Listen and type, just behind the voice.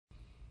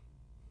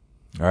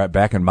All right,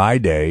 back in my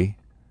day,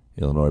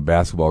 Illinois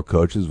basketball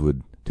coaches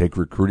would take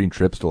recruiting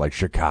trips to like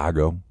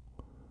Chicago,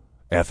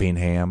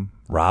 Effingham,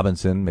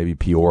 Robinson, maybe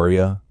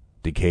Peoria,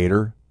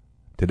 Decatur.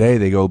 Today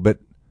they go a bit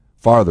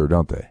farther,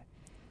 don't they?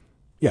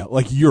 Yeah,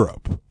 like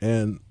Europe.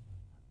 And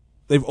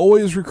they've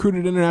always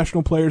recruited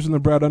international players in the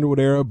Brad Underwood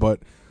era, but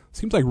it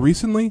seems like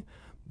recently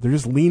they're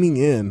just leaning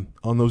in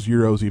on those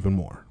Euros even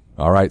more.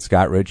 All right,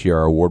 Scott Richey,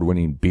 our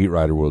award-winning beat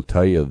writer, will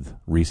tell you of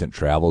recent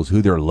travels,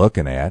 who they're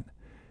looking at.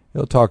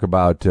 He'll talk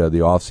about the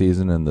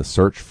offseason and the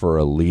search for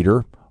a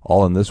leader,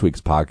 all in this week's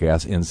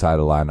podcast, Inside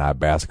Illini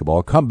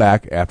Basketball. Come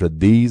back after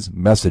these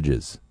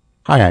messages.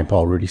 Hi, I'm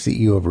Paul Rudy,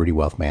 CEO of Rudy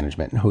Wealth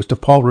Management and host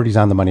of Paul Rudy's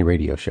On the Money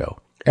radio show.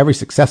 Every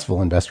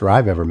successful investor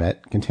I've ever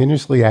met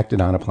continuously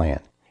acted on a plan.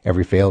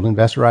 Every failed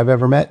investor I've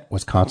ever met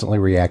was constantly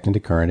reacting to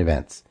current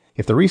events.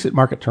 If the recent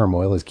market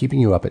turmoil is keeping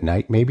you up at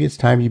night, maybe it's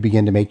time you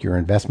begin to make your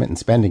investment and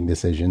spending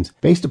decisions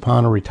based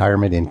upon a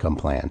retirement income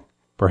plan.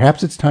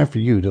 Perhaps it's time for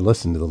you to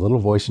listen to the little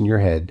voice in your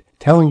head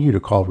telling you to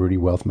call Rudy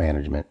Wealth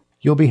Management.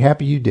 You'll be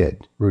happy you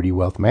did. Rudy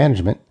Wealth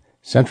Management,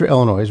 Central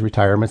Illinois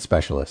Retirement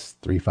Specialist,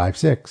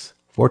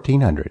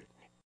 356-1400.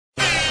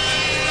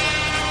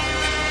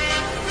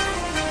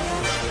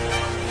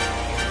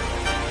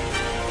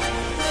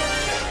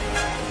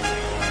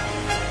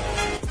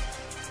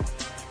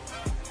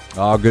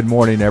 Good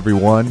morning,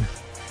 everyone.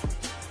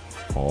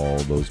 All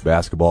those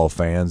basketball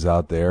fans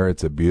out there.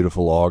 It's a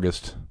beautiful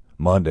August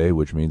Monday,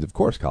 which means, of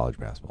course, college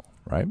basketball,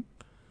 right?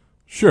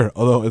 Sure,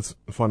 although it's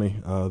funny,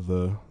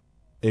 the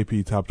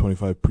AP Top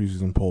 25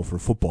 preseason poll for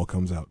football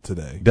comes out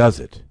today. Does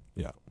it?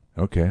 Yeah.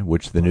 Okay,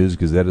 which the News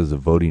Gazette is a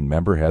voting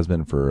member, has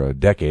been for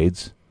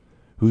decades.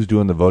 Who's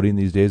doing the voting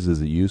these days?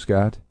 Is it you,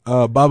 Scott?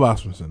 Bob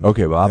Osmundson.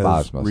 Okay, Bob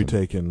has Osmundson.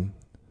 Retaken.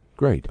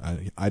 Great.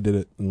 I did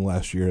it in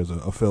last year as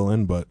a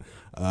fill-in, but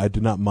I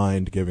did not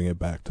mind giving it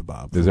back to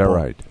Bob. Is that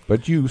right?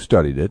 But you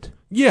studied it.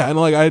 Yeah, and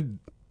like I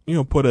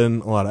put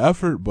in a lot of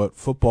effort, but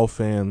football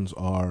fans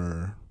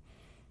are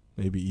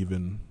maybe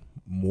even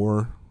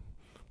more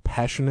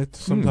passionate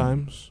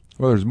sometimes.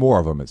 Well, there's more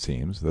of them, it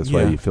seems. That's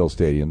why you fill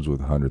stadiums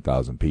with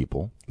 100,000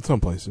 people. In some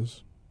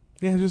places.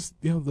 Yeah, just,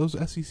 those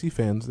SEC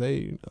fans,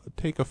 they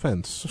take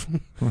offense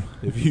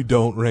if you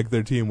don't rank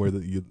their team where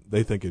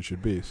they think it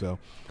should be. So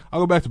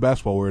I'll go back to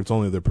basketball where it's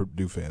only the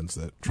Purdue fans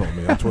that troll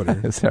me on Twitter.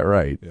 Is that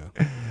right?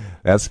 Yeah.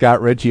 That's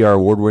Scott Richey, our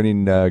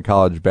award-winning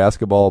college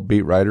basketball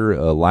beat writer,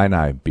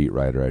 Illini beat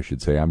writer, I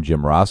should say. I'm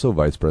Jim Rosso,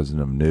 Vice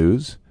President of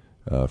News.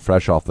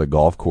 Fresh off the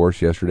golf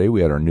course yesterday,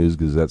 we had our News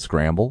Gazette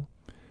Scramble.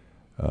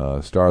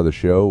 Star of the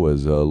show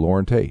was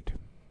Lauren Tate.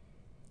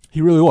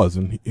 He really was,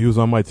 and he was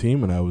on my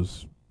team, and I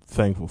was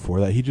thankful for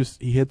that. He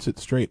hits it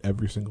straight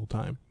every single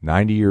time.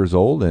 90 years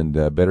old, and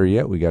better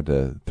yet, we got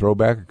to throw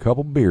back a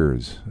couple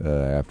beers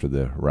after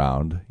the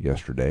round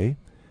yesterday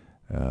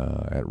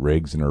at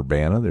Riggs and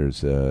Urbana.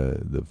 There's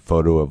the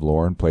photo of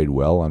Lauren, played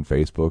well on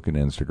Facebook and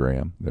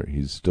Instagram.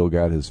 He's still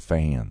got his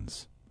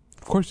fans.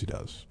 Of course he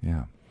does.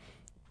 Yeah.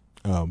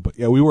 But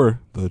yeah, we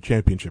were the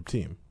championship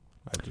team.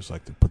 I'd just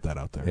like to put that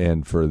out there.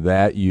 And for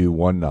that, you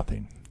won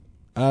nothing.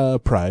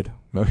 Pride.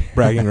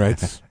 Bragging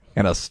rights.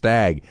 And a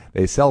stag.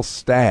 They sell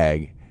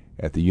stag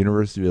at the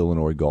University of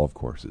Illinois golf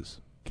courses.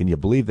 Can you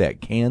believe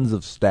that? Cans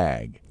of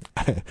stag.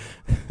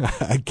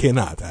 I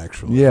cannot,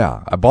 actually.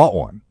 Yeah, I bought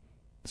one.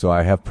 So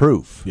I have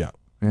proof. Yeah.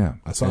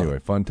 I saw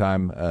it. Fun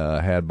time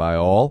had by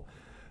all.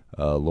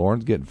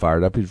 Lauren's getting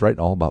fired up. He's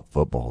writing all about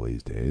football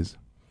these days.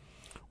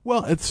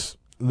 Well,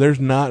 there's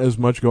not as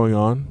much going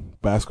on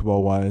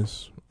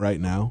basketball-wise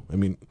right now. I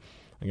mean,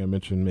 like I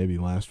mentioned maybe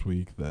last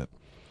week that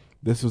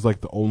this is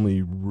like the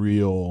only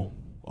real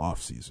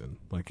off-season,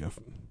 like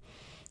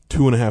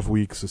 2.5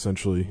 weeks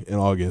essentially in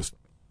August,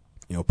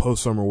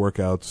 post-summer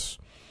workouts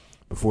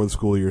before the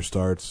school year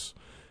starts,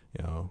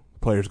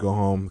 players go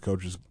home, the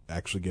coaches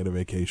actually get a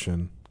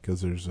vacation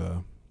because there's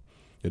a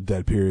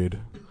dead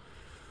period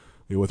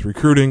with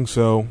recruiting,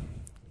 so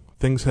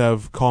things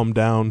have calmed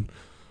down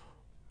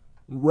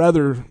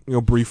rather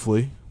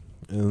briefly,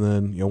 and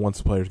then once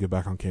the players get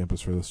back on campus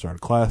for the start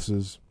of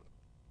classes,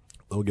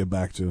 they'll get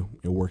back to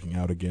working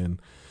out again.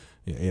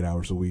 8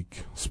 hours a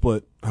week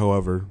split,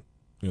 however,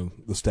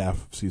 the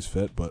staff sees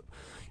fit, but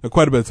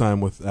quite a bit of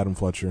time with Adam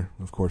Fletcher,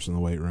 of course, in the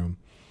weight room.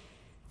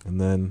 And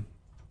then,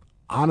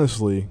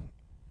 honestly,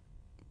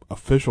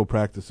 official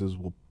practices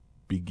will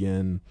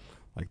begin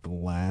like the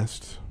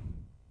last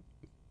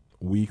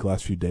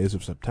few days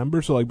of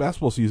September. So, like,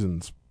 basketball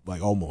season's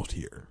like almost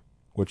here,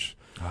 which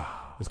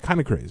is kind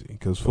of crazy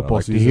because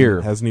football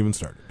season hasn't even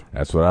started.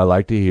 That's what I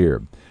like to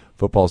hear.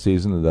 Football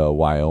season, the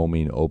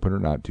Wyoming opener,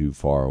 not too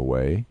far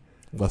away.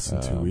 Less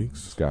than 2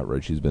 weeks. Scott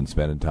Richey's been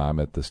spending time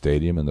at the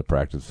stadium and the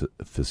practice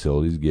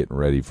facilities getting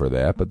ready for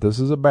that. But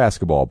this is a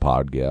basketball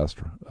podcast,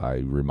 I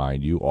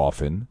remind you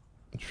often.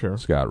 Sure.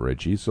 Scott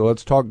Richey. So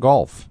let's talk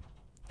golf,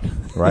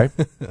 right?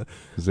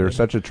 Is there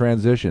such a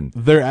transition?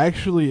 There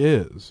actually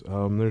is.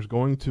 There's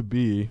going to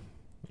be,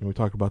 we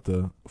talk about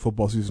the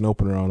football season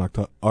opener on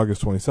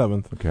August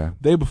 27th. Okay.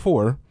 Day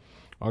before,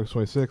 August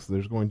 26th,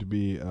 there's going to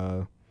be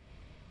a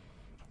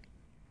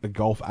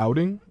golf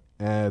outing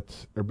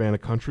at Urbana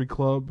Country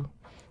Club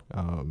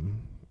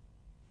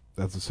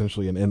That's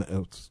essentially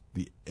it's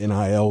the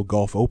NIL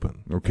Golf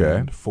Open. Okay.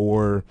 And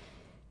for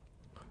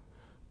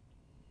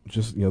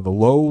just the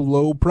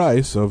low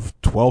price of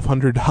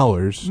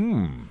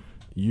 $1,200,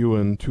 you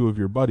and two of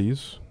your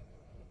buddies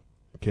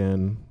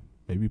can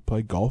maybe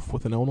play golf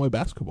with an Illinois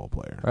basketball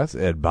player. That's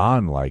Ed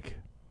Bond like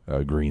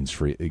greens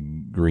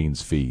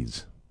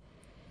fees.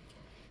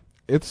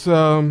 It's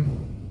a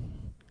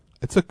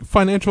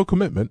financial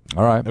commitment.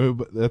 All right. I mean,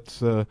 but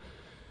that's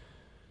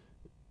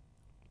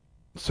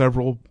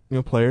several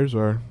players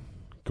are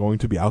going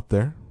to be out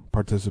there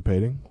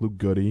participating. Luke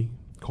Goody,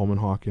 Coleman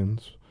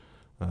Hawkins,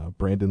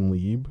 Brandon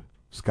Lieb,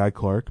 Sky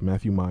Clark,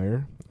 Matthew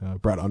Meyer,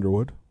 Brett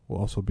Underwood will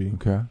also be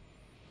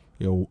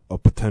a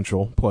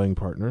potential playing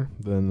partner.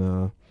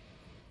 Then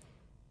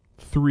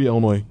 3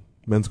 Illinois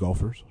men's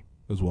golfers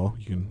as well.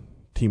 You can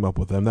team up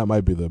with them. That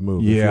might be the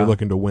move if you're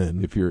looking to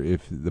win.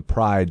 If the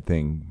pride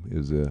thing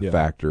is a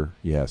factor,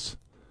 yes.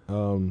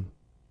 But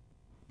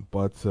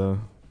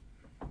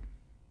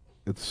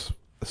it's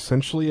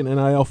essentially an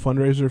NIL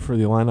fundraiser for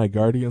the Illini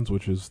Guardians,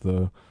 which is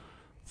the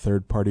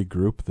third-party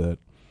group that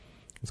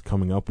is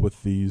coming up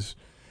with these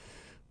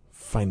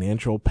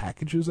financial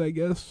packages, I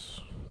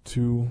guess,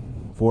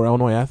 for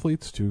Illinois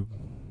athletes to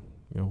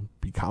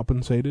be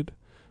compensated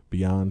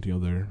beyond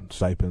their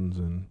stipends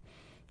and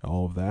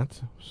all of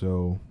that.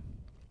 So,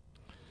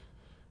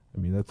 I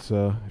mean, that's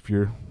if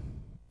you're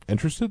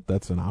interested,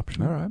 that's an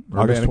option. All right.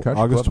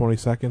 August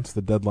 22nd is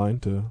the deadline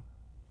to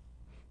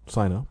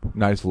sign up.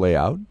 Nice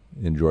layout,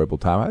 enjoyable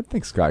time. I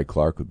think Sky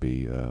Clark would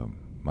be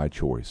my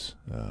choice.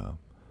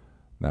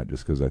 Not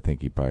just because I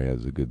think he probably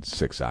has a good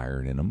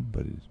 6-iron in him,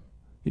 but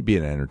he'd be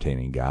an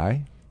entertaining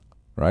guy,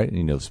 right?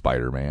 And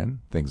Spider-Man,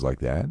 things like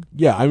that.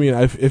 Yeah, I mean,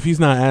 if he's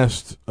not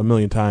asked a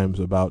million times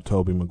about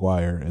Tobey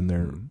Maguire and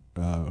their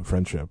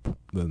friendship,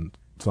 then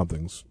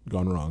something's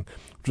gone wrong.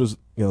 Which was,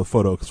 the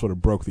photo sort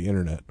of broke the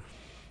internet,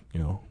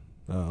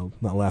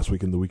 not last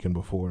weekend, the weekend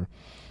before.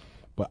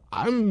 But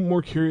I'm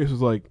more curious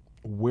is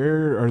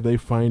where are they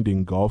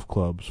finding golf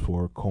clubs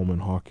for Coleman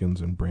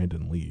Hawkins and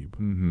Brandon Lieb?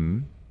 Mm-hmm.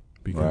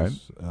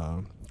 Because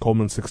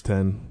Coleman's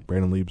 6'10",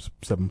 Brandon Lieb's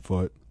 7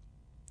 foot.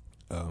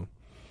 So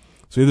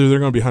either they're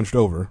going to be hunched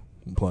over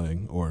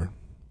playing, or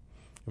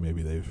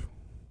maybe they've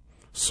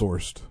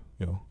sourced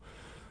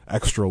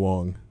extra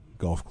long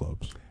golf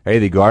clubs. Hey,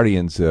 the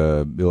Guardians,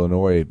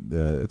 Illinois,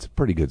 it's a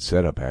pretty good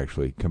setup,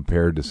 actually,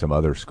 compared to some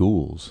other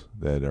schools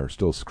that are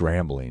still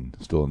scrambling,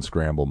 still in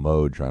scramble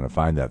mode, trying to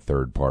find that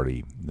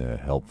third-party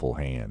helpful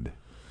hand.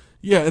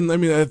 Yeah, and I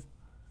mean,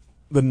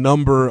 the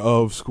number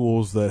of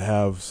schools that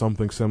have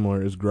something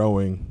similar is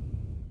growing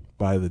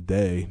by the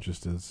day,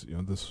 just as,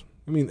 this,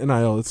 I mean,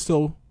 NIL, it's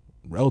still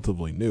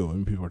relatively new. I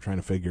mean, people are trying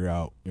to figure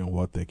out,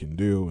 what they can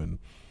do and,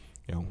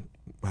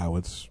 how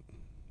it's,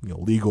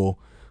 legal.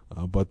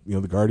 But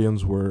the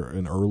Guardians were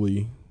an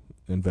early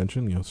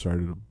invention.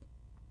 Started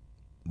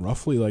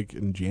roughly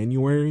in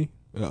January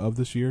of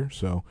this year.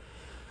 So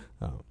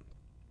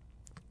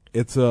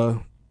it's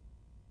I'm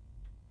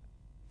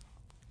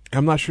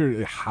not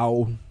sure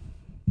how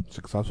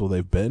successful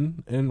they've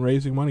been in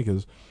raising money,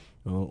 because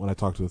when I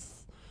talked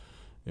with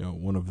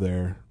one of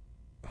their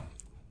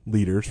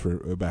leaders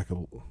for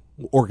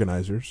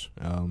organizers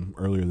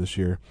earlier this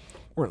year,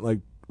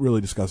 weren't really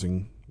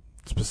discussing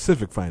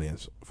specific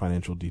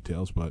financial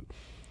details, but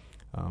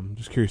I'm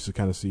just curious to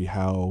kind of see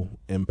how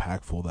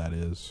impactful that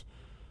is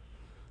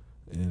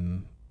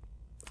in,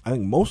 I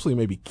think, mostly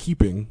maybe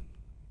keeping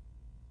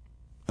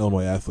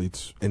Illinois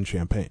athletes in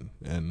Champaign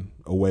and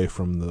away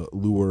from the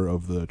lure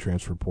of the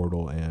transfer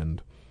portal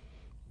and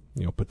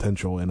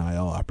potential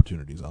NIL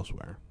opportunities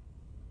elsewhere.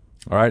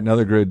 All right,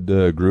 another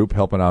good group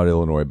helping out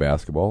Illinois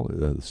basketball,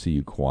 the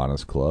CU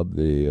Kiwanis Club.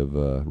 They have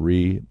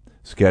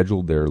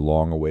rescheduled their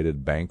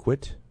long-awaited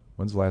banquet.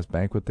 When's the last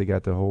banquet they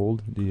got to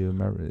hold? Do you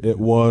remember? It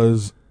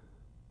was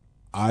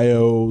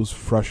Io's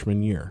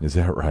freshman year. Is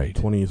that right?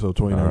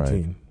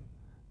 2019. Right.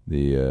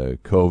 The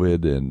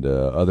COVID and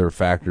other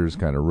factors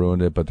kind of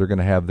ruined it, but they're going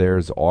to have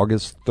theirs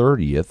August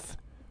 30th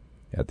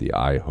at the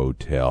I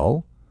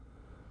Hotel.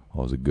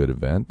 Always a good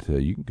event.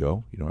 You can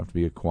go. You don't have to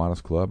be a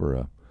Kiwanis Club or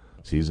a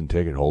season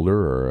ticket holder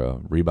or a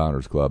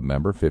Rebounders Club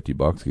member.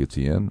 $50 gets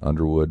you in.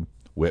 Underwood,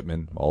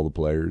 Whitman, all the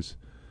players.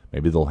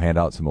 Maybe they'll hand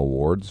out some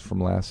awards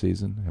from last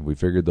season. Have we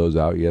figured those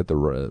out yet? The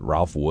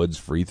Ralph Woods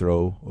Free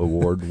Throw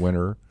Award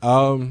winner?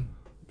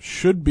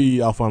 Should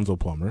be Alfonso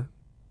Plummer,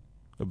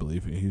 I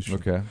believe.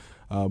 Okay.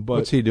 But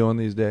what's he doing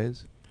these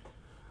days?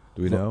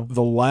 Do we know?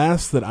 The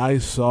last that I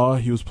saw,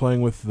 he was playing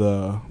with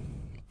the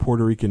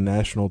Puerto Rican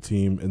national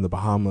team in the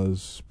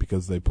Bahamas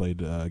because they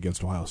played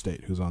against Ohio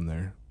State, who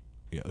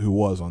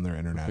was on their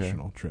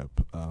international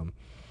trip.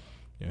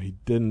 He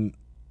didn't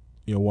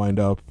wind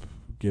up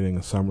getting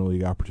a summer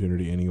league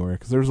opportunity anywhere,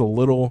 because there's a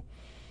little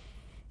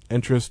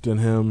interest in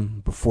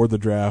him before the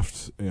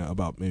draft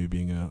about maybe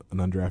being an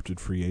undrafted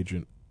free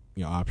agent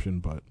option,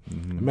 but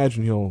I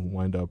imagine he'll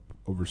wind up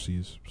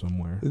overseas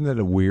somewhere. Isn't that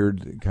a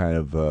weird kind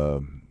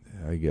of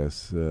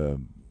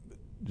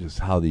just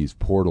how these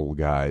portal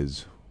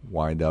guys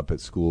wind up at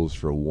schools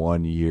for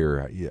 1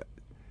 year?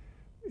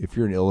 if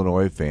you're an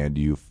Illinois fan,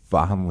 do you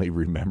fondly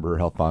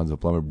remember Alfonso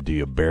Plummer? Do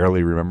you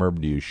barely remember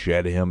him? Do you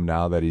shed him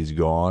now that he's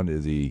gone?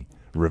 Is he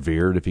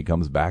revered if he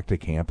comes back to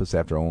campus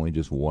after only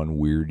just one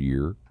weird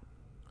year?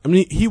 I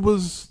mean, he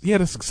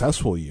had a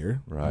successful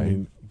year. Right. I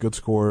mean, good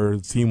scorer.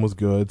 The team was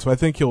good. So I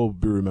think he'll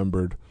be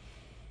remembered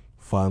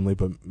fondly,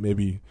 but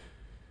maybe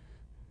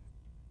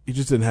he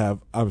just didn't have,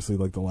 obviously,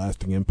 like the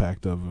lasting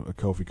impact of a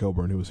Kofi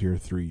Coburn who was here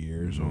 3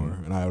 years, or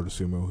an Iota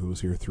Sumo who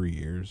was here 3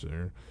 years,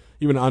 or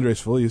even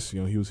Andres Feliz,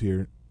 he was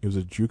here. He was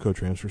a JUCO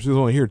transfer. So he was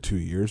only here 2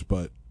 years,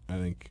 but I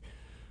think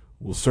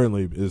is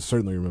certainly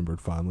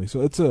remembered fondly. So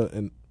it's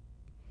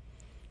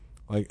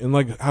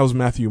how's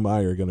Matthew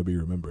Meyer going to be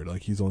remembered?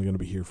 Like, he's only going to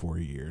be here for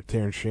a year.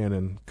 Terrence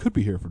Shannon could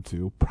be here for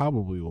 2,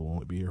 probably will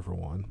only be here for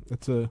 1.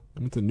 It's a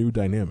new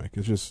dynamic.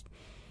 It's just,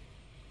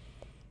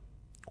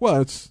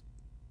 it's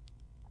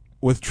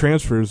with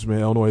transfers, man,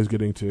 Illinois is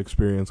getting to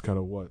experience kind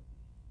of what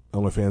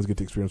Illinois fans get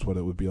to experience what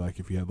it would be like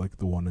if you had like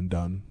the one and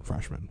done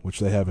freshman, which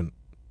they haven't.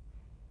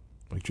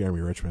 Like Jeremy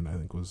Richmond, I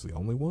think, was the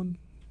only one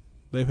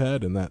they've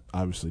had, and that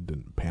obviously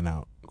didn't pan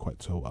out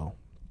quite so well.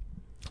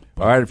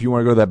 All right, if you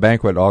want to go to that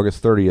banquet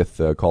August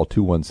 30th, call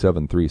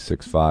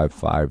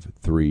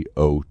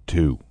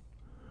 217-365-5302.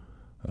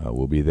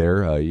 We'll be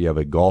there. You have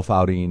a golf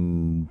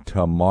outing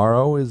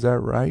tomorrow, is that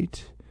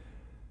right?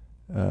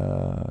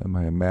 Am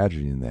I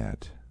imagining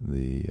that?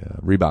 The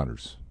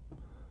Rebounders.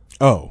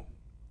 Oh.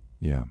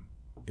 Yeah.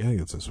 I think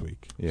it's this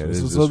week. Yeah, it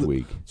is this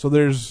week. So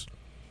there's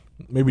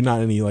maybe not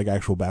any like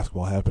actual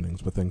basketball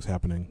happenings, but things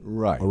happening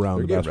around the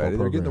basketball program.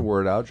 They're getting the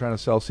word out, trying to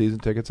sell season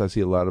tickets. I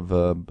see a lot of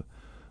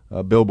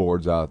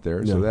billboards out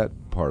there, so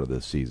that part of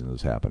this season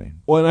is happening.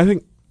 Well, and I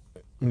think,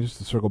 just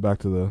to circle back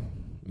to the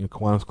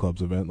Kiwanis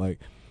Club's event, like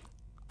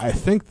I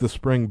think the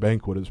spring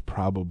banquet is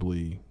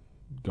probably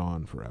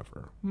gone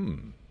forever.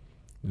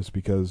 Just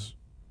because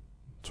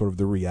sort of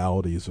the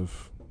realities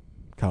of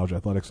college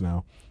athletics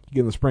now. You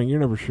get in the spring, you're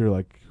never sure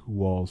like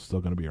who all's still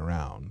going to be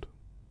around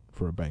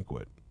for a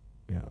banquet.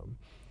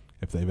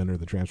 If they've entered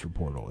the transfer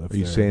portal. Are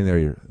you saying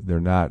they're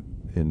not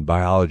in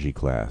biology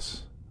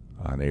class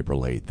on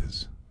April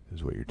 8th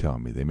is what you're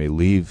telling me? They may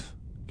leave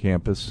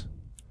campus?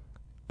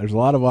 There's a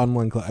lot of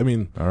online all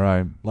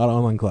right. A lot of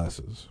online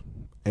classes.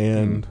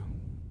 And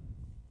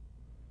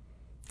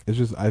it's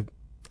just I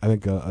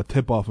think a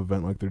tip-off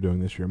event like they're doing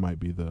this year might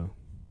be the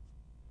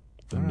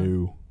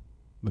new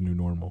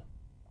normal.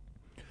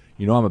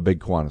 I'm a big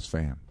Kiwanis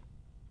fan,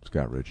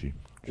 Scott Richey.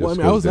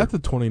 I was at the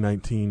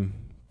 2019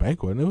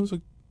 banquet, and it was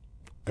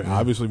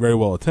obviously very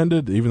well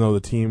attended, even though the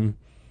team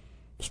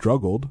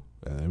struggled.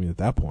 At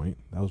that point,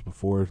 that was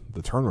before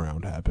the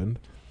turnaround happened,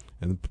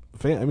 and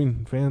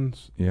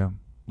fans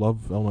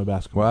love Illinois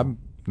basketball. Well, I'm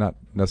not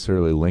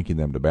necessarily linking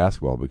them to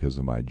basketball because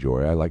of my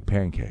joy. I like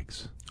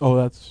pancakes. Oh,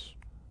 that's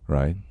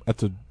right.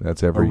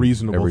 That's every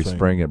reasonable every thing.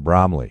 Spring at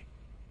Bromley.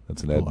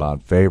 That's an Ed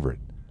Bond favorite.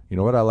 You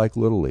know what? I like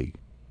Little League.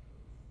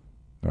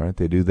 All right,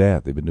 they do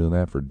that. They've been doing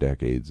that for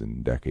decades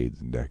and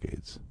decades and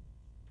decades.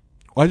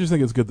 Well, I just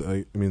think it's good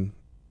that,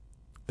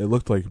 it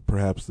looked like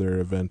perhaps their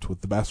event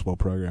with the basketball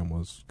program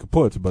was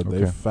kaput, but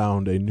they've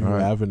found a new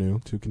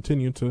avenue to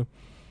continue to,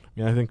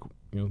 I think,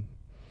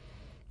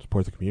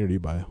 support the community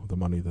by the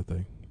money that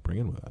they bring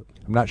in with that.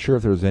 I'm not sure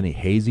if there was any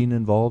hazing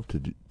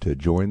involved to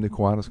join the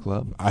Kiwanis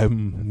Club.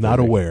 I'm not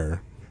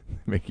aware.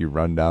 Make you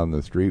run down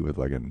the street with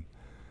like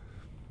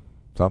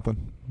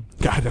something?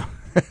 God,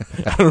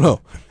 I don't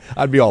know.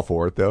 I'd be all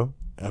for it, though.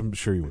 I'm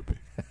sure you would be.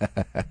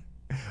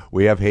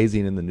 We have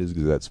hazing in the News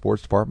Gazette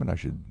sports department. I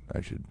should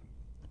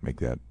make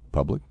that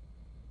public.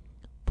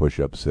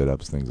 Push-ups,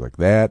 sit-ups, things like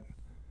that.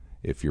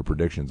 If your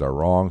predictions are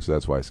wrong, so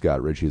that's why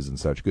Scott Richey is in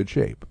such good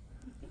shape,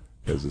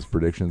 because his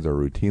predictions are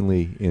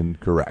routinely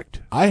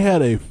incorrect. I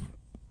had a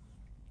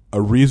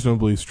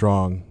reasonably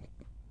strong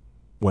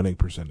winning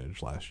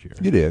percentage last year.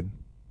 You did.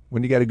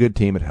 When you got a good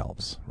team, it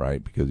helps,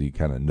 right? Because you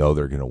kind of know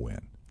they're going to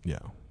win. Yeah.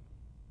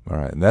 All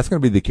right, and that's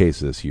going to be the case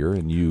this year.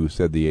 And you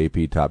said the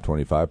AP Top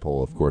 25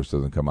 poll, of course,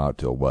 doesn't come out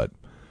till what?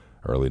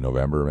 Early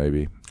November,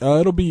 maybe?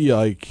 It'll be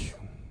like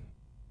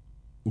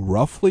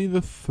roughly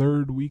the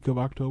third week of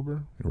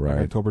October. Right.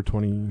 Like October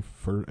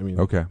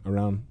 21st.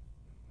 Around.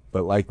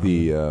 But like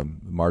the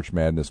March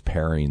Madness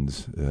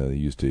pairings,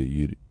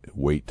 you'd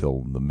wait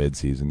till the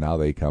midseason. Now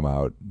they come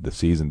out the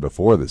season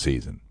before the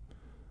season.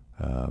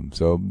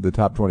 So the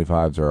top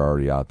 25s are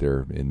already out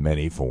there in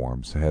many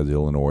forms. It has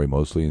Illinois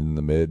mostly in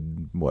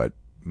the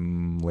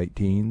late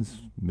teens,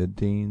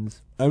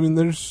 mid-teens?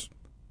 It's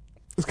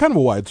kind of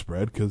a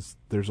widespread because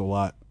there's a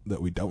lot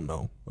that we don't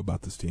know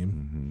about this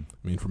team.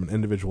 Mm-hmm. From an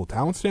individual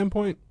talent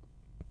standpoint,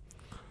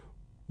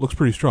 looks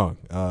pretty strong.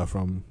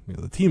 From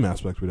the team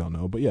aspect, we don't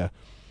know. But yeah,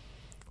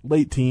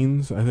 late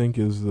teens, I think,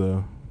 is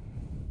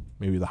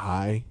maybe the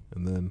high.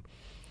 And then,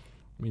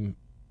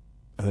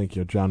 I think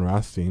John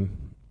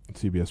Rothstein at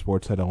CBS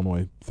Sports had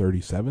Illinois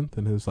 37th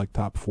in his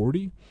top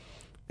 40.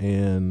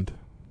 And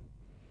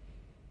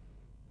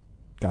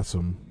got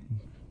some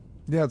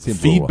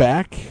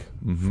feedback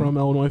from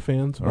Illinois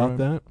fans about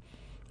that.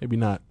 Maybe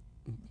not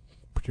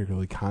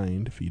particularly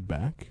kind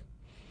feedback,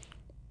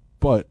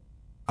 but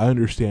I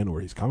understand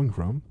where he's coming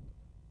from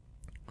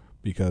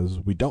because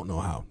we don't know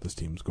how this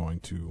team's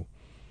going to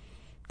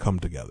come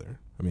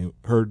together. I mean,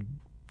 heard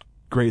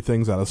great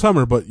things out of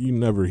summer, but you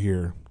never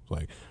hear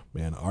like,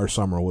 man, our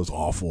summer was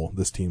awful.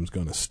 This team's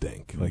going to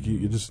stink. Like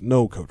you just,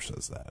 no coach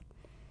says that.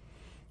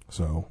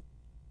 So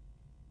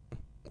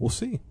we'll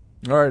see.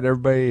 All right,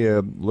 everybody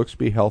looks to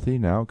be healthy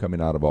now coming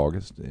out of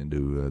August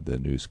into the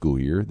new school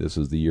year. This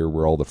is the year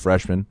where all the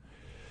freshmen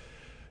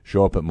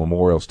show up at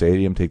Memorial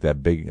Stadium, take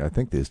that big, I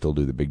think they still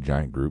do the big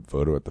giant group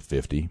photo at the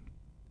 50. I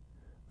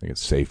think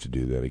it's safe to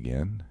do that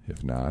again.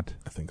 If not,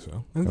 I think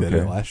so. I think they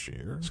did last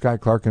year. Scott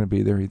Clark going to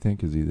be there, you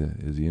think? Is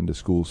he into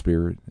school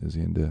spirit? Is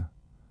he into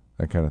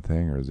that kind of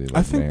thing? Or is he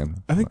like,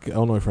 I think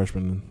Illinois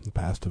freshmen in the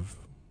past have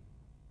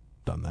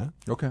done that.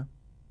 Okay.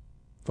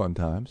 Fun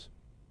times.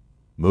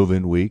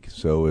 Move-in week,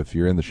 so if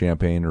you're in the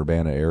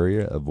Champaign-Urbana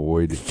area,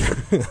 avoid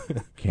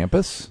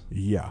campus.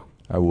 Yeah.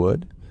 I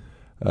would.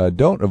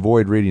 Don't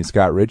avoid reading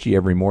Scott Richey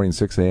every morning,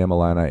 6 a.m.,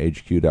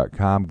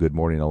 IlliniHQ.com. Good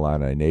Morning,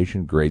 Illini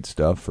Nation. Great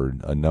stuff for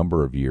a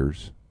number of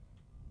years,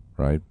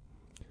 right?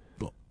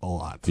 A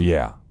lot.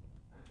 Yeah.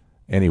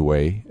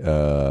 Anyway,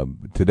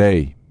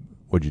 today,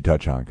 what'd you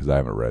touch on? Because I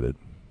haven't read it.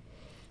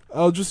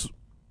 Just,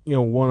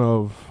 one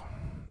of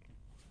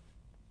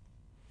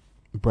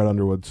Brett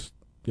Underwood's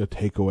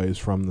takeaways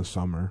from the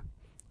summer.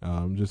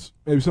 Just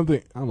maybe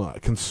something, I don't know,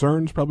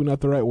 concern's probably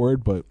not the right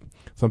word, but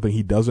something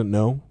he doesn't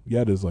know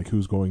yet is like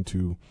who's going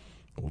to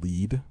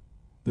lead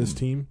this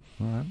team.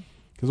 All right.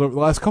 Because over the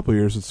last couple of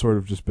years, it's sort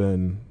of just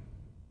been,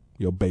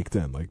 baked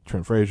in. Like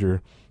Trent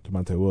Frazier,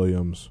 DeMonte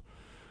Williams,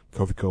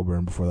 Kofi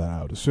Coburn, before that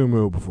Ayo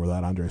Dosunmu, before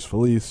that Andres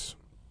Feliz.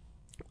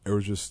 It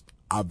was just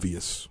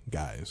obvious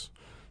guys.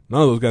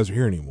 None of those guys are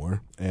here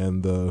anymore.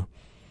 And the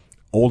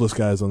oldest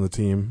guys on the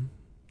team,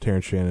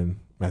 Terrence Shannon,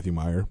 Matthew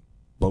Meyer,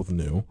 both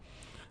new.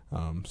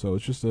 So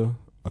it's just a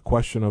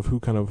question of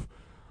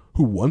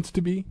who wants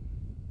to be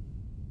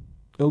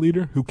a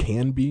leader, who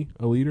can be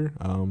a leader.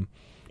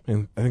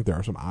 And I think there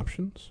are some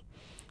options.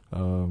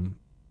 From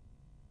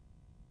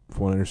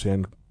what I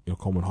understand,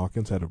 Coleman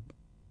Hawkins had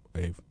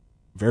a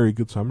very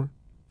good summer,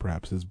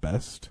 perhaps his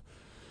best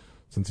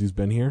since he's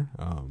been here.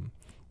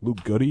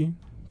 Luke Goody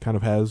kind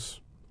of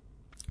has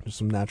just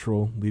some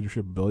natural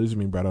leadership abilities. I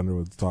mean, Brad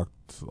Underwood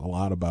talked a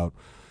lot about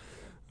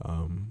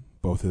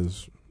both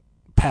his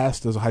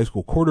past as a high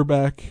school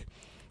quarterback,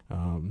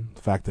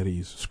 the fact that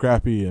he's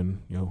scrappy,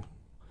 and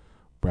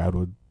Brad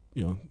would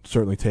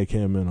certainly take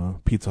him in a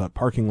Pizza Hut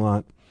parking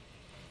lot.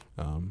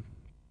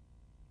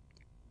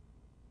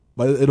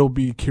 But it'll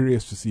be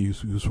curious to see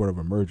who sort of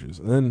emerges.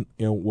 And then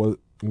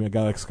a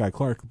guy like Sky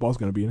Clark, the ball's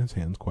going to be in his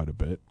hands quite a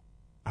bit.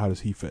 How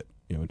does he fit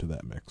into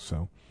that mix?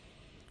 So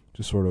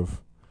just sort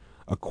of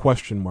a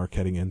question mark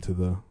heading into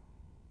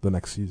the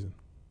next season.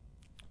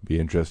 Be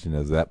interesting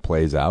as that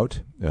plays out.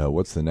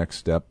 What's the next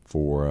step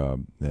for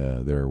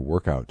their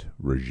workout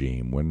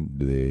regime? When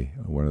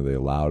are they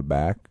allowed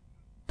back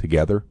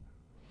together?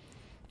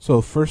 So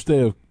first day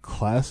of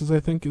classes, I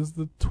think, is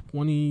the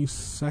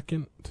 21st,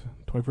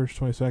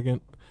 22nd.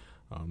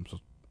 So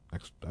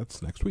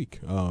that's next week.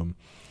 I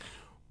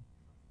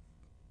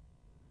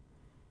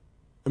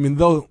mean,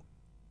 they'll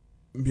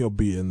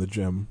be in the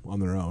gym on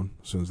their own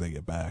as soon as they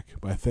get back.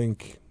 But I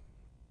think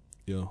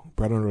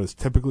Brett Underwood has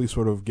typically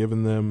sort of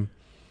given them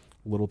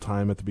a little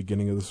time at the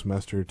beginning of the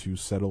semester to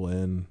settle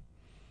in,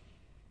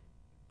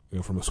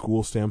 from a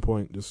school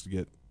standpoint, just to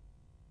get,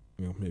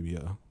 maybe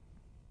a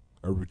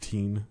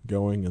routine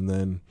going, and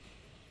then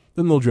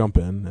they'll jump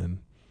in, and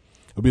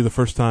it'll be the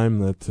first time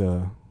that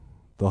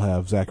they'll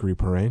have Zachary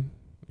Perrin,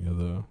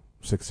 the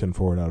 6'10"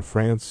 forward out of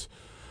France.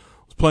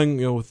 Was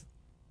playing, with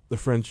the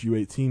French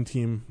U18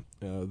 team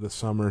this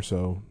summer,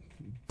 so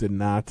did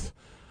not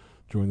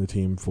join the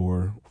team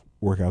for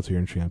workouts here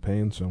in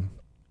Champaign, so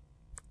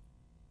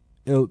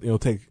it'll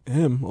take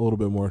him a little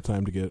bit more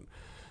time to get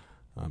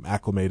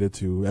acclimated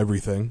to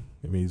everything.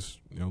 I mean, he's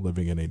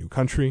living in a new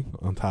country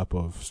on top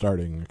of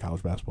starting a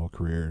college basketball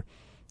career,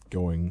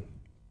 going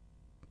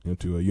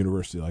into a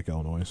university like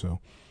Illinois. So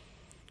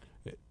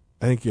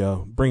I think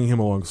bringing him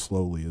along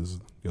slowly is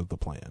the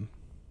plan.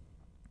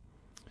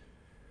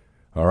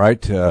 All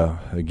right.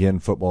 Again,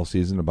 football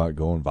season about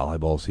going,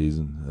 volleyball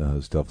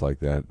season, stuff like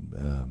that,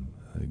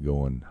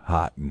 going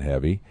hot and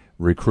heavy.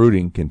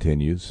 Recruiting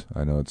continues.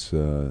 I know it's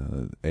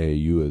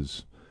AAU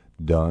is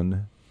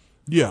done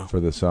for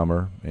the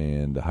summer,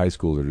 and the high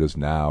schools are just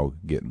now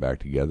getting back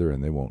together,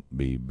 and they won't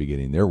be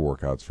beginning their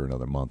workouts for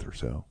another month or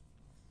so.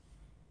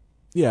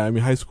 Yeah, I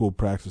mean, high school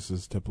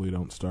practices typically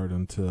don't start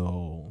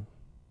until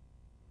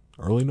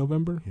early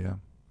November. Yeah,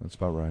 that's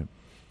about right.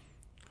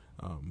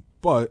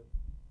 But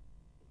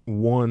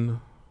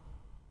one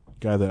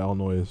guy that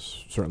Illinois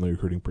is certainly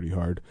recruiting pretty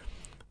hard,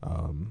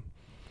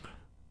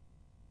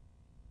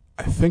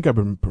 I think I've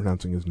been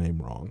pronouncing his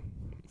name wrong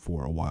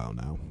for a while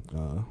now.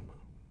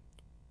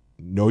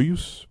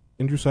 Noyus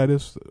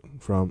Indrusitis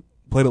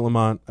played at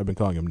Lamont. I've been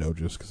calling him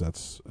Nojus because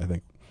that's, I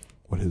think,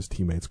 what his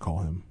teammates call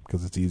him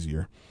because it's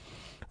easier.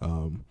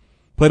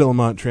 Played at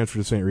Lamont, transferred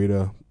to St.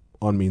 Rita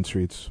on Mean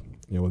Streets,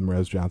 with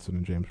Merez Johnson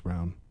and James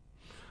Brown.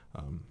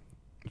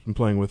 He's been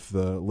playing with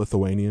the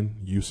Lithuanian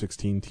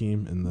U16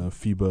 team in the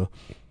FIBA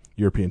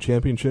European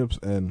Championships,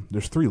 and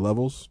there's 3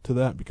 levels to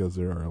that because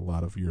there are a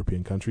lot of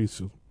European countries.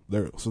 So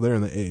they're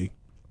in the A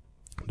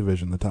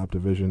division, the top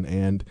division,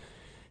 and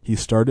he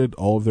started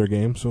all of their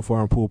games so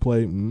far in pool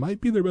play.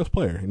 Might be their best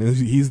player, and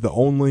he's the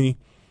only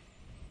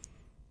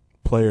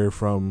player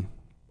from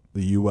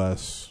the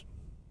U.S.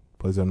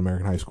 plays at an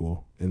American high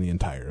school in the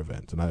entire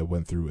event, and I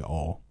went through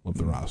all of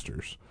the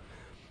rosters.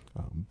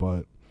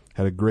 But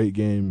had a great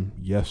game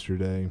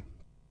yesterday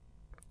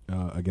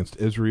against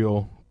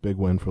Israel, big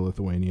win for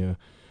Lithuania,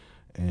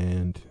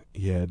 and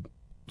he had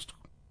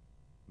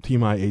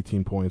team high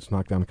 18 points,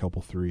 knocked down a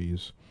couple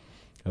threes.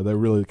 They're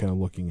really kind of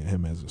looking at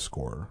him as a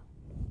scorer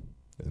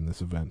in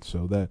this event.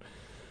 So that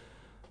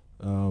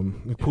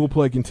the pool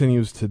play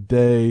continues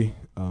today.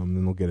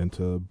 Then we'll get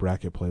into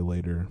bracket play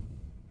later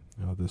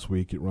this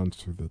week. It runs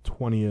through the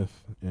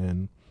 20th,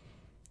 and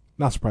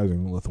not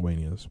surprisingly,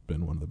 Lithuania's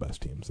been one of the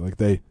best teams.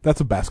 That's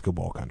a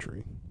basketball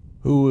country.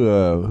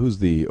 Who's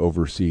the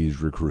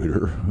overseas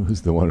recruiter?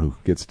 Who's the one who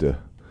gets to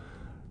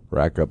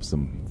rack up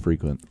some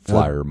frequent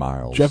flyer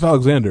miles? Jeff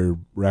Alexander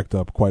racked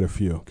up quite a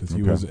few because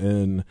he was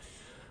in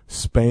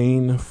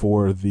Spain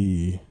for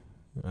the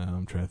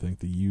I'm trying to think,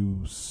 the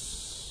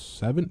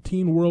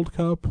U17 World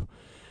Cup,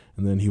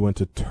 and then he went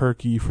to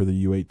Turkey for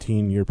the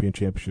U18 European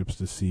Championships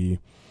to see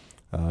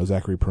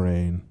Zachary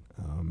Perrine,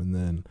 and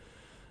then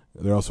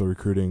they're also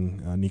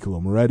recruiting Nicolo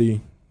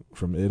Moretti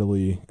from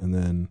Italy, and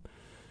then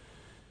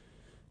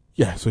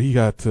so he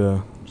got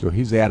so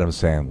he's Adam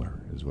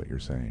Sandler, is what you're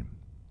saying,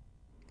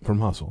 from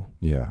Hustle.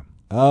 Yeah,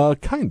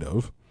 kind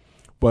of,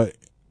 but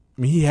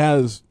I mean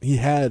he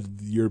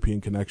had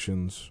European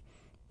connections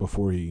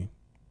before he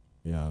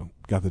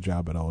got the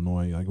job at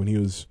Illinois. Like when he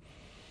was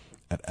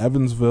at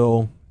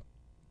Evansville,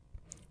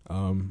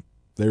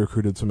 they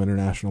recruited some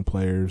international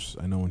players.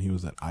 I know when he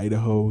was at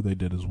Idaho, they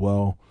did as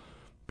well,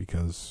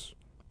 because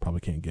probably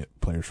can't get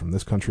players from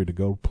this country to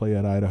go play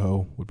at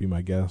Idaho, would be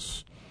my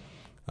guess.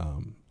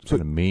 It's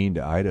kind of mean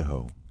to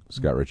Idaho,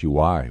 Scott Richey.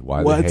 Why?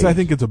 Why? Well, I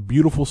think it's a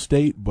beautiful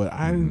state, but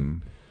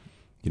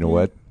you know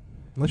what?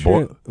 Unless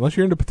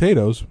you're into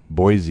potatoes.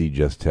 Boise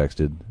just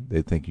texted.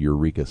 They think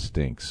Eureka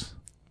stinks.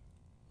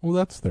 Well,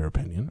 that's their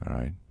opinion. All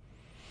right.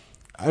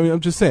 I mean,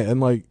 I'm just saying,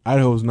 and like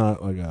Idaho's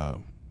not like a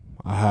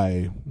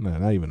high,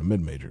 not even a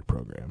mid-major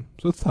program,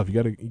 so it's tough.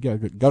 You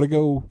gotta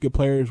go get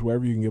players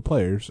wherever you can get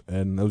players,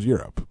 and that was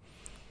Europe.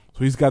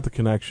 So he's got the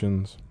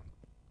connections,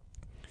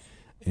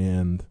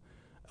 and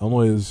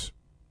Illinois is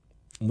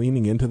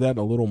leaning into that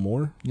a little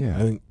more. Yeah,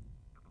 I think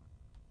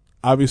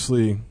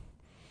obviously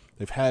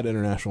they've had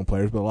international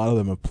players, but a lot of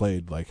them have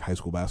played like high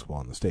school basketball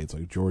in the States.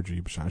 Like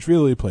Georgi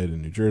Bashanishvili played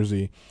in New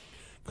Jersey.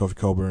 Kofi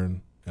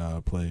Coburn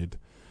played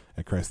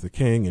at Christ the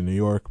King in New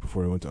York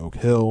before he went to Oak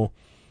Hill.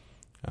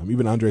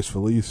 Even Andres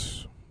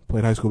Feliz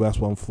played high school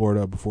basketball in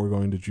Florida before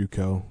going to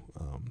JUCO.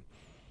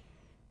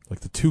 Like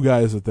the 2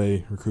 guys that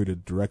they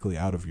recruited directly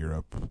out of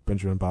Europe,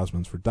 Benjamin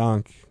Bosmans for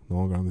Donk, no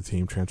longer on the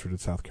team, transferred to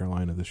South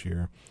Carolina this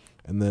year.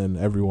 And then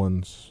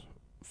everyone's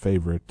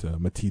favorite,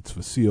 Matisse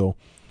Vasil,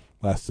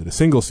 lasted a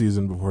single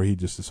season before he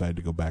just decided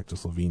to go back to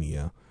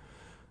Slovenia.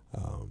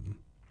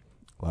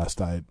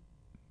 Last I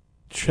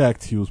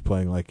checked, he was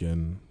playing like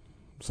in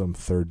some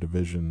 3rd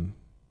division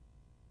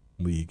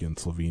league in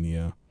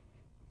Slovenia.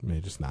 Maybe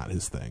just not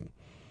his thing.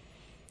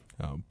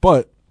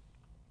 But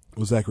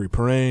with Zachary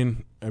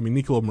Perrine, I mean,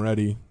 Nicolo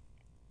Moretti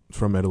is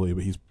from Italy,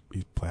 but he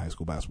played high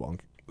school basketball in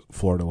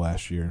Florida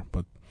last year.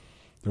 But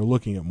they're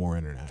looking at more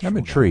international. I'm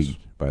intrigued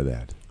by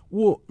that.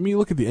 Well, I mean,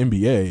 look at the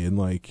NBA, and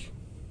like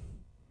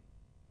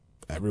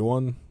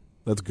everyone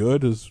that's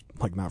good is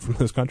like not from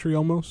this country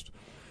almost.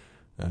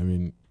 I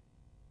mean,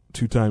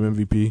 2-time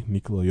MVP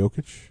Nikola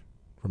Jokic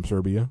from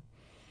Serbia,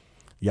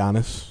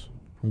 Giannis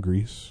from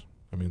Greece.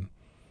 I mean,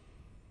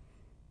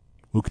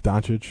 Luka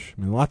Doncic.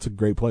 I mean, lots of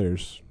great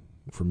players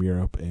from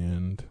Europe,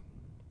 and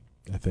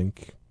I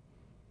think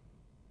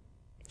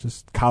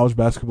just college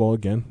basketball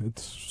again,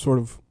 it's sort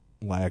of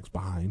lags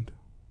behind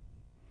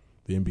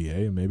the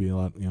NBA, and maybe a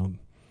lot.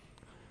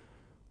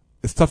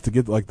 It's tough to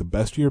get like the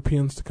best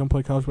Europeans to come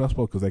play college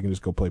basketball because they can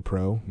just go play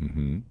pro.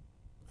 Mm-hmm.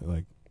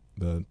 Like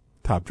the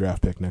top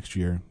draft pick next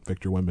year,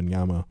 Victor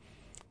Wembanyama,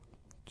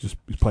 he's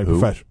playing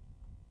professional.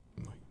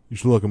 You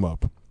should look him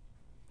up.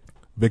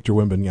 Victor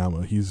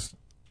Wembanyama. He's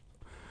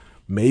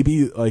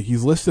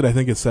listed, I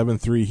think, at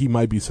 7'3". He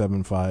might be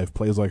 7'5".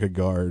 Plays like a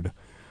guard.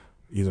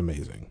 He's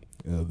amazing.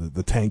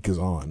 The tank is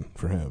on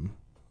for him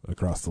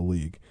across the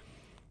league.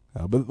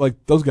 But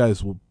like those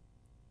guys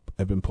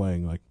have been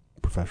playing like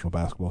professional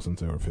basketball since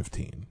they were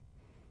 15.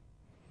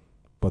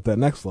 But that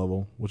next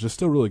level, which is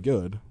still really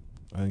good,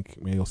 I think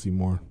maybe you'll see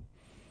more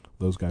of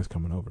those guys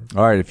coming over.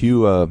 All right, if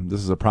you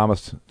this is a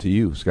promise to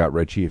you, Scott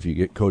Richey. If you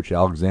get Coach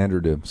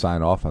Alexander to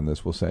sign off on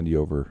this, we'll send you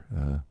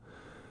over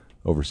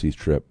overseas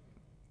trip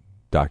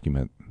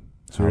document.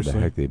 Seriously? How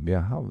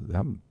the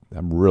heck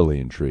I'm really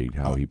intrigued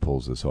how he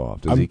pulls this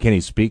off. Can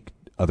he speak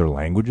other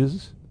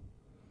languages?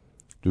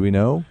 Do we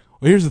know?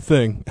 Well, here's the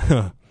thing.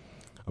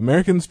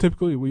 Americans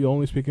typically we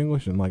only speak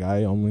English, and like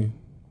I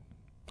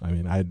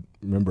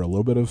remember a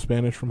little bit of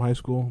Spanish from high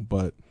school,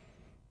 but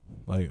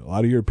like a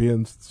lot of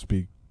Europeans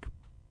speak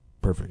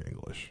perfect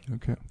English.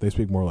 Okay. They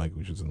speak more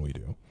languages than we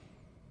do.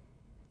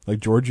 Like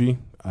Georgie,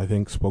 I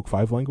think, spoke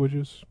 5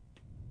 languages.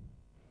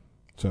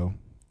 So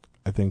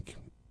I think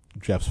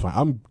Jeff's fine.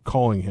 I'm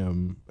calling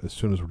him as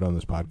soon as we're done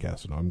this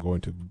podcast, and I'm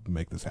going to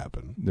make this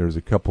happen. There's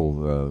a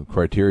couple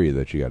criteria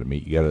that you got to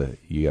meet. You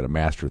got to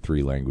master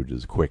 3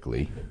 languages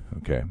quickly.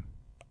 Okay.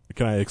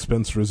 Can I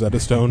expense Rosetta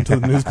Stone to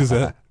the News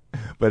Gazette?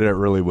 But it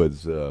really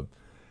was. I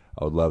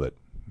would love it.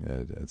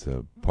 It's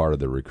a part of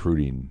the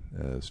recruiting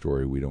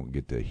story we don't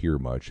get to hear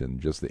much, and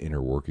just the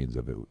inner workings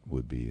of it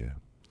would be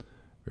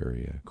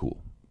very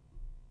cool.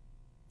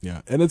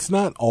 Yeah, and it's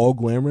not all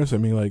glamorous. I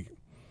mean, like,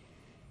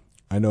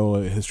 I know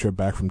his trip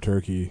back from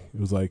Turkey, it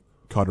was like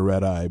caught a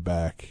red eye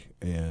back,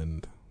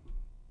 and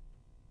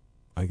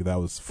I think that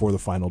was for the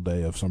final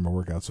day of summer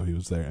workout, so he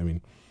was there. I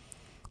mean,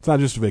 it's not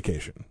just a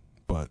vacation,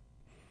 but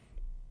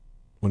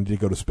when he did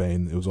go to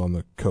Spain, it was on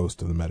the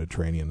coast of the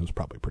Mediterranean. It was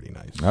probably pretty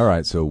nice. All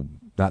right, so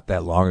not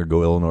that long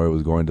ago, Illinois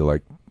was going to,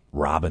 like,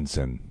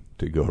 Robinson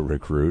to go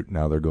recruit.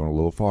 Now they're going a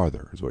little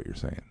farther, is what you're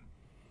saying.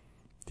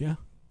 Yeah.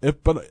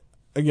 But,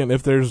 again,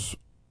 if there's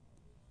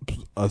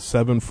a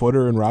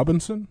 7-footer in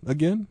Robinson,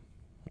 again,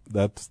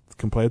 that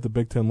can play at the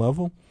Big Ten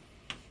level,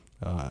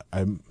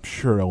 I'm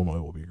sure Illinois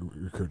will be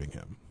recruiting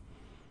him.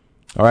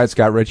 All right,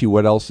 Scott Richey,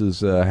 what else is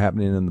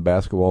happening in the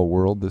basketball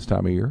world this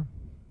time of year?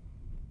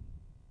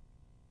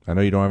 I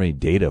know you don't have any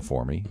data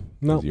for me.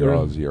 No, you're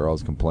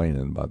always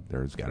complaining about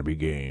there's got to be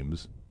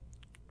games.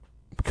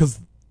 Because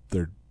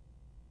there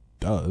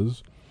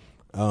does.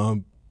 I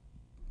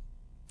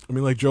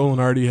mean, like Joe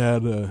Lenardi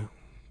had a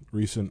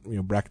recent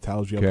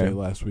bracketology update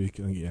last week.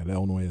 I think he had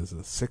Illinois as a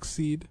 6th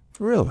seed.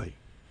 Really?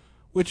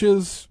 Which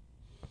is,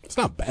 it's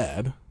not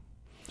bad.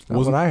 It's not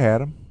what I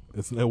had him.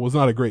 It was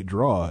not a great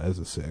draw as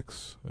a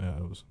 6. Yeah,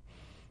 it was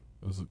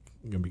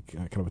going to be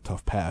kind of a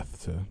tough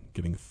path to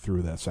getting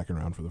through that second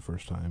round for the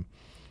first time.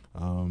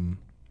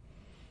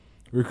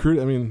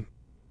 Recruiting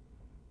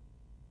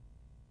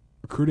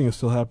is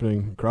still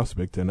happening across the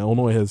Big Ten.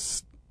 Illinois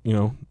has,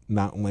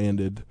 not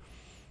landed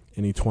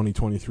any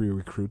 2023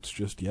 recruits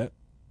just yet.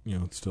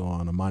 It's still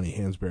on Amani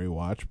Hansberry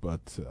watch,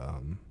 but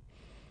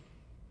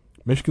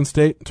Michigan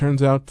State,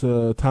 turns out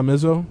Tom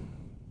Izzo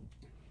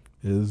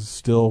is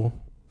still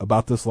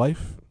about this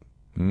life.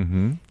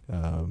 Mm-hmm.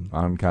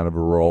 On kind of a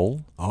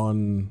roll.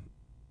 On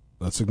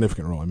a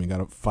significant role. I mean,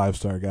 got a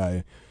 5-star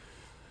guy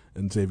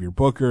in Xavier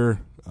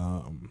Booker.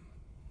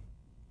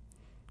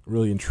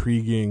 Really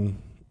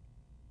intriguing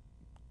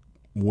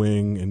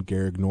wing and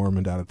Garrick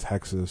Normand out of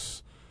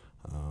Texas.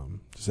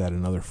 Just add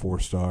another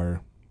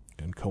 4-star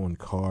and Cohen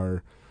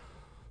Carr.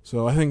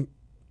 So I think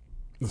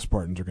the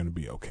Spartans are going to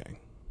be okay.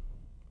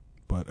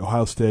 But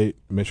Ohio State,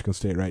 Michigan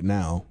State right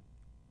now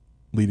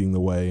leading the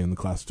way in the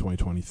class of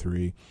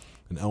 2023.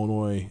 And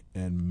Illinois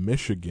and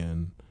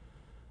Michigan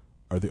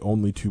are the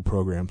only 2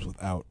 programs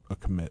without a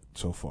commit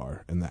so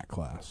far in that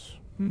class.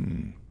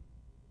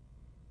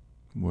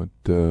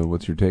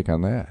 What's your take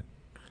on that?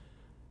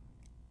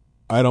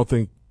 I don't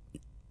think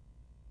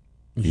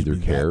either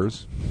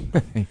cares.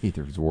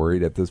 Either is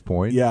worried at this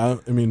point. Yeah,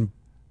 I mean,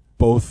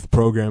 both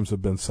programs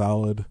have been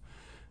solid.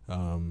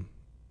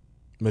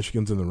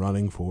 Michigan's in the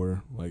running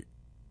for like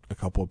a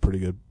couple of pretty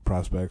good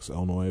prospects.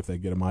 Illinois, if they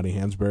get Amani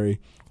Hansberry,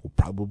 will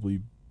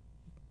probably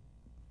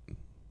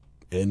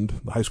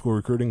end the high school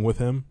recruiting with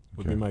him,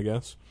 would be my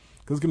guess.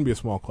 Because it's going to be a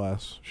small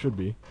class. Should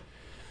be.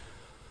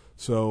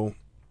 So,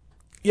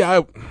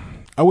 yeah,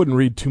 I wouldn't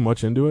read too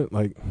much into it.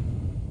 Like,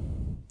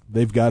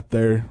 they've got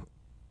their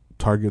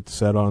targets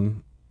set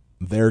on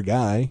their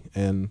guy,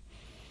 and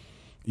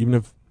even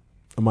if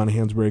Amani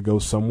Hansberry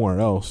goes somewhere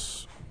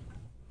else,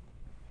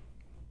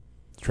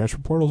 the transfer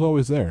portal's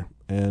always there.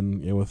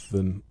 And with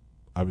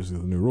obviously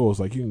the new rules,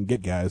 like, you can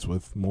get guys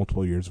with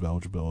multiple years of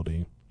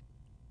eligibility.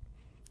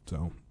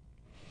 So,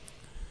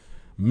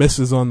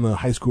 misses on the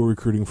high school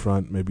recruiting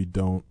front maybe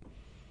don't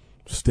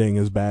sting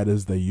as bad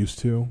as they used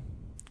to.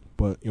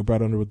 But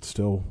Brad Underwood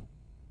still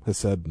has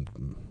said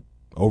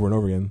over and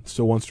over again,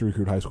 still wants to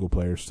recruit high school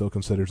players, still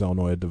considers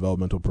Illinois a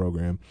developmental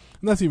program.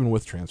 And that's even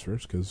with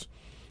transfers, because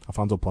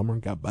Alfonso Plummer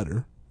got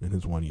better in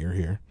his 1 year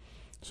here.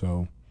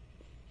 So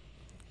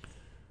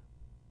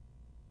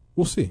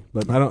we'll see.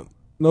 But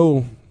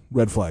no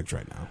red flags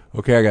right now.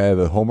 Okay, I have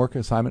a homework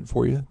assignment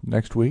for you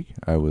next week.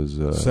 I was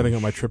setting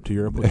up my trip to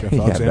Europe with Jeff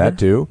Alexander. Yeah, that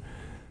too.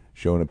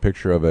 Showing a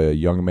picture of a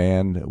young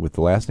man with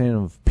the last name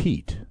of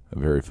Pete, a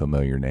very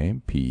familiar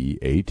name,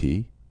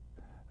 P-E-A-T,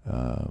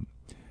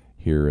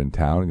 here in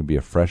town. Going to be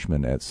a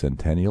freshman at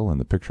Centennial, and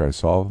the picture I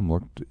saw of him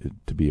looked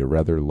to be a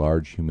rather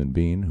large human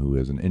being who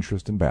has an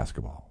interest in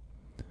basketball.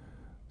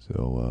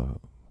 So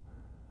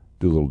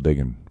do a little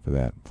digging for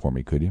that for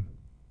me, could you?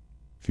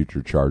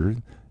 Future Chargers.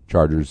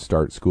 Chargers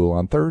start school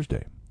on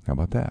Thursday. How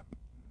about that?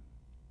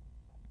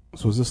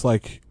 So is this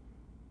like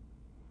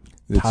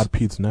Todd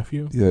Pete's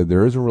nephew? Yeah,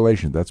 there is a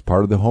relation. That's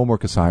part of the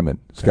homework assignment,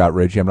 Scott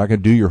Richey. I'm not going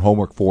to do your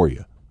homework for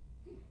you.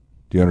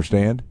 Do you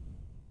understand?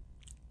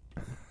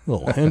 A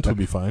little hint would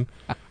be fine.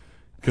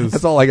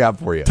 That's all I got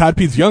for you. Todd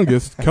Pete's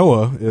youngest,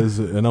 Koa, is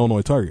an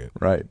Illinois target.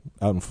 Right.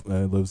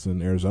 Lives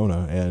in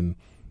Arizona, and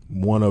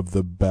one of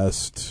the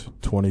best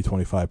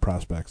 2025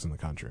 prospects in the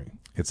country.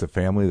 It's a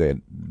family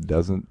that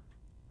doesn't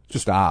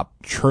just stop.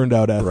 Churned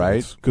out athletes.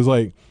 Right. Because,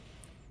 like,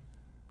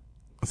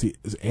 let's see,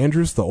 is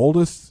Andrews the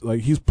oldest?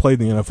 Like, he's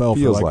played in the NFL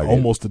Feels for, like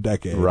almost a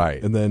decade.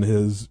 Right. And then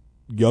his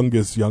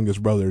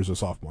youngest brother is a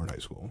sophomore in high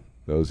school.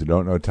 Those who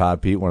don't know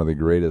Todd Pete, one of the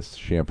greatest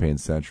Champaign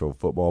Central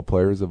football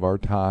players of our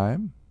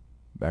time.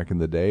 Back in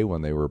the day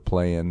when they were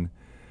playing,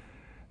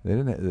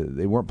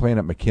 they weren't playing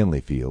at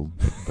McKinley Field,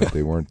 but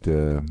they weren't.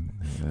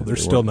 They're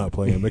still not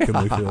playing at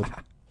McKinley Field.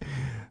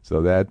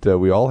 So that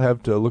we all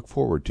have to look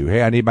forward to.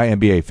 Hey, I need my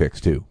NBA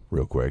fix too,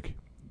 real quick.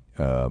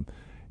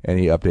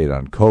 Any update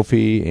on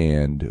Kofi,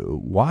 and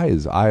why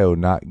is Io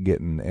not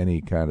getting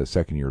any kind of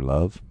second-year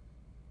love?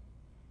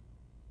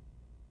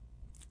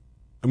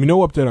 I mean, no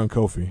update on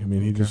Kofi. I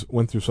mean, he just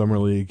went through summer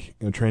league.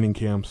 Training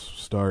camps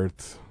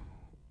start,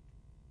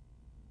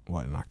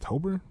 in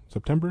October?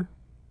 September?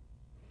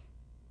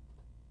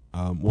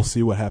 We'll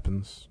see what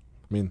happens.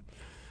 I mean,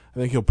 I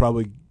think he'll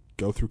probably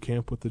go through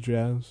camp with the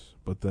Jazz,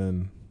 but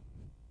then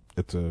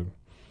I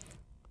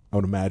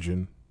would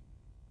imagine,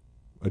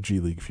 a G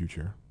League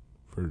future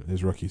for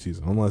his rookie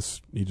season,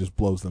 unless he just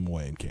blows them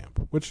away in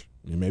camp, which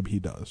maybe he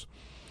does.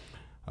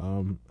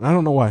 I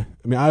don't know why.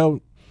 I mean, I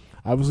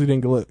obviously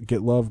didn't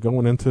get love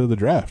going into the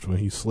draft when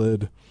he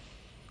slid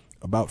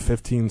about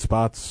 15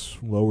 spots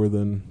lower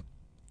than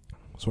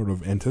sort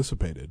of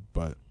anticipated,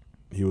 but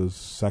he was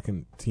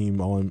second team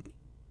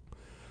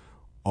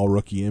all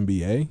rookie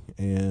NBA,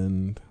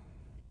 and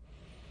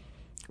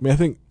I mean, I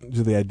think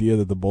just the idea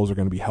that the Bulls are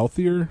going to be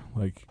healthier,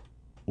 like,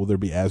 will there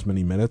be as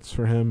many minutes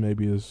for him,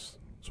 maybe is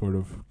sort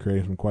of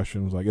creating some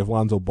questions. Like, if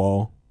Lonzo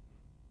Ball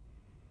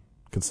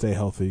can stay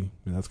healthy,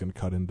 I mean, that's going to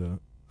cut into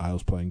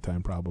Io's playing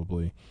time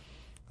probably.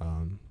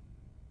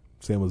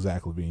 Same with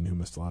Zach LaVine, who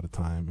missed a lot of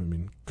time. I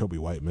mean, Kobe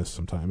White missed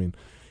some time. I mean,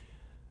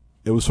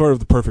 it was sort of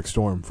the perfect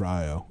storm for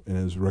Io in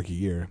his rookie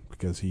year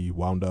because he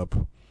wound up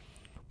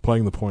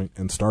playing the point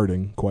and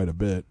starting quite a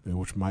bit,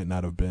 which might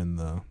not have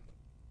been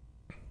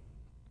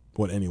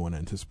what anyone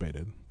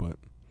anticipated. But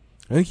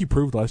I think he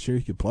proved last year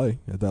he could play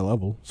at that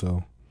level,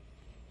 so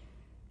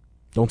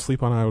don't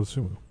sleep on Io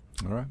Sumo.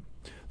 All right.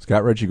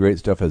 Scott Richey, great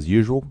stuff as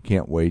usual.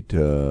 Can't wait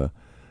to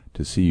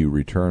see you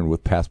return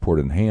with passport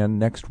in hand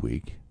next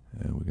week,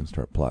 and we can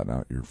start plotting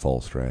out your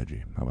fall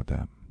strategy. How about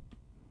that?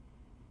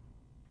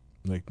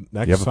 Like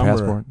next you have summer, a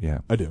passport? Yeah,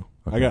 I do.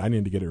 Okay. I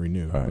need to get it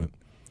renewed. All right.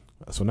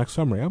 So next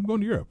summer, I'm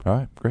going to Europe. All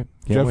right, great.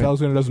 Jeff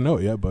Alexander doesn't know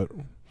it yet, but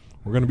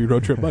we're going to be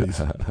road trip buddies.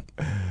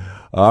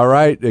 All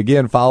right.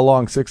 Again, follow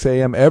along 6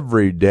 a.m.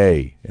 every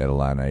day at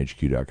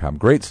IlliniHQ.com.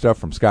 Great stuff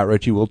from Scott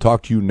Richey. We'll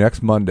talk to you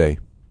next Monday.